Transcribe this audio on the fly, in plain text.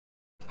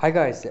Hi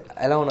guys,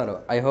 ఎలా ఉన్నారు?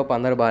 I hope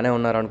అందరూ బాగానే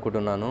ఉన్నారు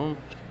అనుకుంటున్నాను.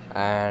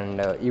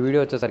 అండ్ ఈ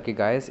వీడియో వచ్చేసరికి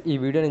గాయస్, ఈ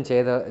వీడియో నేను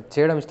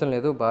చేయడం ఇష్టం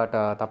లేదు, బట్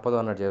తప్పదు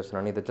అన్నట్టు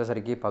చేస్తున్నాను. ఇది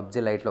వచ్చేసరికి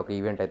పబ్జీ లైట్లో ఒక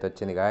ఈవెంట్ అయితే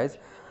వచ్చింది గాయస్.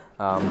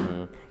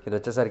 ఇది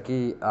వచ్చేసరికి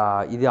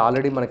ఇది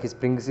ఆల్రెడీ మనకి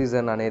స్ప్రింగ్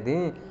సీజన్ అనేది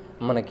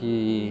మనకి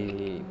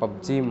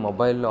పబ్జీ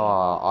మొబైల్లో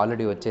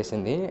ఆల్రెడీ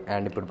వచ్చేసింది.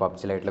 అండ్ ఇప్పుడు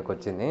పబ్జీ లైట్లోకి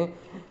వచ్చింది.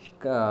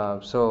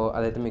 సో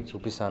అదైతే మీకు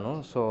చూపిస్తాను.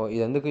 సో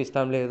ఇది ఎందుకు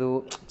ఇష్టం లేదు,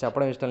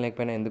 చెప్పడం ఇష్టం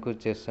లేకపోయినా ఎందుకు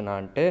చేస్తున్నా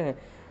అంటే,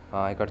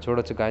 ఇక్కడ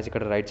చూడొచ్చు గాయస్,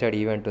 ఇక్కడ రైట్ సైడ్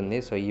ఈవెంట్ ఉంది.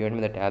 సో ఈవెంట్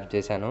మీద ట్యాప్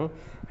చేశాను.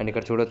 అండ్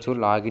ఇక్కడ చూడొచ్చు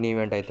లాగిన్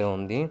ఈవెంట్ అయితే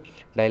ఉంది.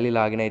 డైలీ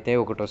లాగిన్ అయితే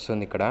ఒకటి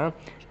వస్తుంది ఇక్కడ.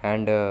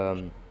 అండ్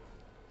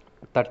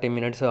 30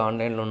 మినిట్స్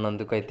ఆన్లైన్లో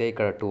ఉన్నందుకు అయితే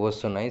ఇక్కడ 2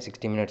 వస్తున్నాయి,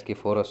 60 మినిట్స్కి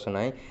 4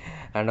 వస్తున్నాయి.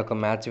 అండ్ ఒక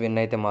మ్యాచ్ విన్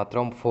అయితే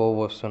మాత్రం 4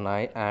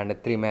 వస్తున్నాయి. అండ్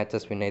 3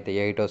 మ్యాచెస్ విన్ అయితే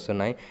 8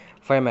 వస్తున్నాయి.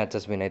 5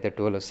 మ్యాచెస్ విన్ అయితే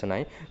 12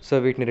 వస్తున్నాయి. సో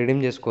వీటిని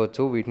రిడీమ్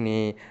చేసుకోవచ్చు. వీటిని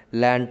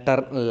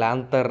ల్యాంతర్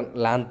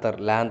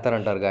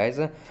అంటారు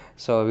గాయస్.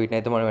 సో వీటిని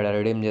అయితే మనం ఇక్కడ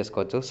రిడీమ్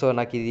చేసుకోవచ్చు. సో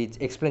నాకు ఇది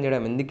ఎక్స్ప్లెయిన్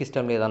చేయడం ఎందుకు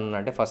ఇష్టం లేదన్న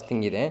అంటే ఫస్ట్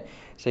థింగ్ ఇదే.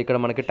 సో ఇక్కడ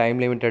మనకి టైం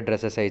లిమిటెడ్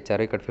డ్రెస్సెస్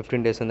ఇచ్చారు. ఇక్కడ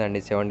 15 డేస్ ఉంది అండ్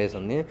 7 డేస్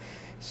ఉంది.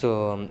 సో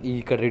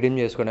ఇక్కడ రిడీమ్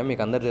చేసుకోవడం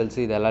మీకు అందరు తెలిసి,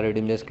 ఇది ఎలా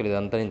రిడీమ్ చేసుకోలేదు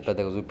అంతా నేను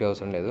పెద్దగా చూపే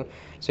అవసరం లేదు.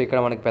 సో ఇక్కడ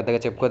మనకి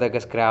పెద్దగా చెప్పుకోదగ్గ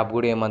స్క్రాప్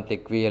కూడా ఏమంత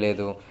ఎక్కువ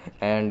ఇవ్వలేదు.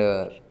 అండ్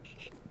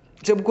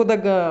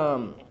చెప్పుకోదగ్గ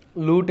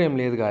లూట్ ఏం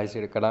లేదు గాయస్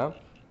ఇక్కడ.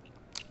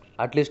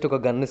 అట్లీస్ట్ ఒక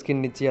గన్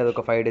స్కిన్ ఇచ్చి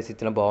అదొక 5 డేస్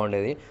ఇచ్చినా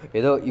బాగుండేది.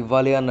 ఏదో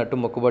ఇవ్వాలి అన్నట్టు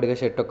మొక్కుబడిగా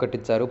షర్ట్ ఒక్కటి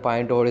ఇచ్చారు.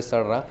 పాయింట్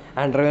ఓడిస్తాడరా,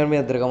 అండర్వేర్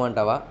మీద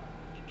తిరగమంటావా?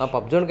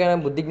 పబ్జోన్కైనా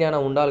బుద్ధి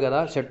జ్ఞానం ఉండాలి కదా.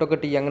 షర్ట్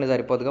ఒకటి ఇవ్వగానే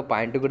సరిపోదుగా,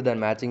 పాయింట్ కూడా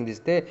దాని మ్యాచింగ్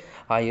తీస్తే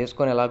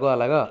వేసుకొని ఎలాగో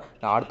అలాగా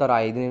ఆడతారు.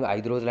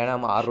 5 రోజులైనా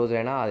 6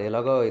 రోజులైనా అది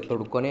ఎలాగో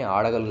తొడుక్కొని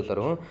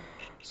ఆడగలుగుతారు.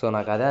 సో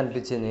నాకు అదే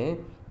అనిపించింది.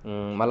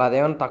 మళ్ళీ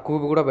అదేమైనా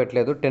తక్కువ కూడా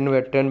పెట్టలేదు.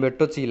 10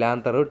 పెట్టొచ్చు ఈ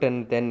ల్యాంతర్,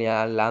 10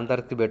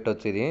 ల్యాంతర్కి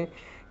పెట్టొచ్చు ఇది.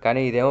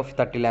 కానీ ఇదేమో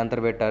 30 ల్యాంతర్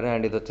పెట్టారు.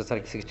 అండ్ ఇది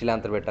వచ్చేసరికి 60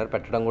 ల్యాంతర్ పెట్టారు.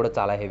 పెట్టడం కూడా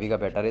చాలా హెవీగా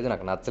పెట్టారు. ఇది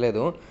నాకు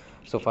నచ్చలేదు.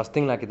 సో ఫస్ట్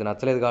థింగ్ నాకు ఇది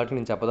నచ్చలేదు కాబట్టి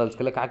నేను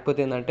చెప్పదలుచుకోలేదు. కాకపోతే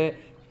ఏంటంటే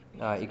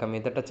ఇక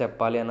మీదట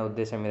చెప్పాలి అన్న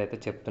ఉద్దేశం మీద అయితే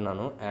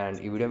చెప్తున్నాను. అండ్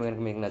ఈ వీడియో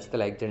కనుక మీకు నచ్చితే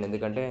లైక్ చేయండి.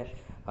 ఎందుకంటే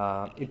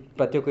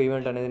ప్రతి ఒక్క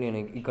ఈవెంట్ అనేది నేను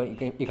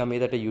ఇక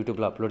మీదట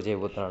యూట్యూబ్లో అప్లోడ్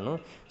చేయబోతున్నాను.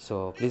 సో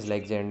ప్లీజ్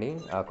లైక్ చేయండి.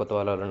 కొత్త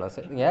వాళ్ళు ఉన్నా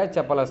సరే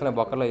చెప్పాల్సిన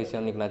బొక్కలో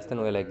విషయం నీకు నచ్చితే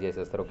నువ్వే లైక్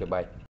చేసేస్తారు. Okay, bye.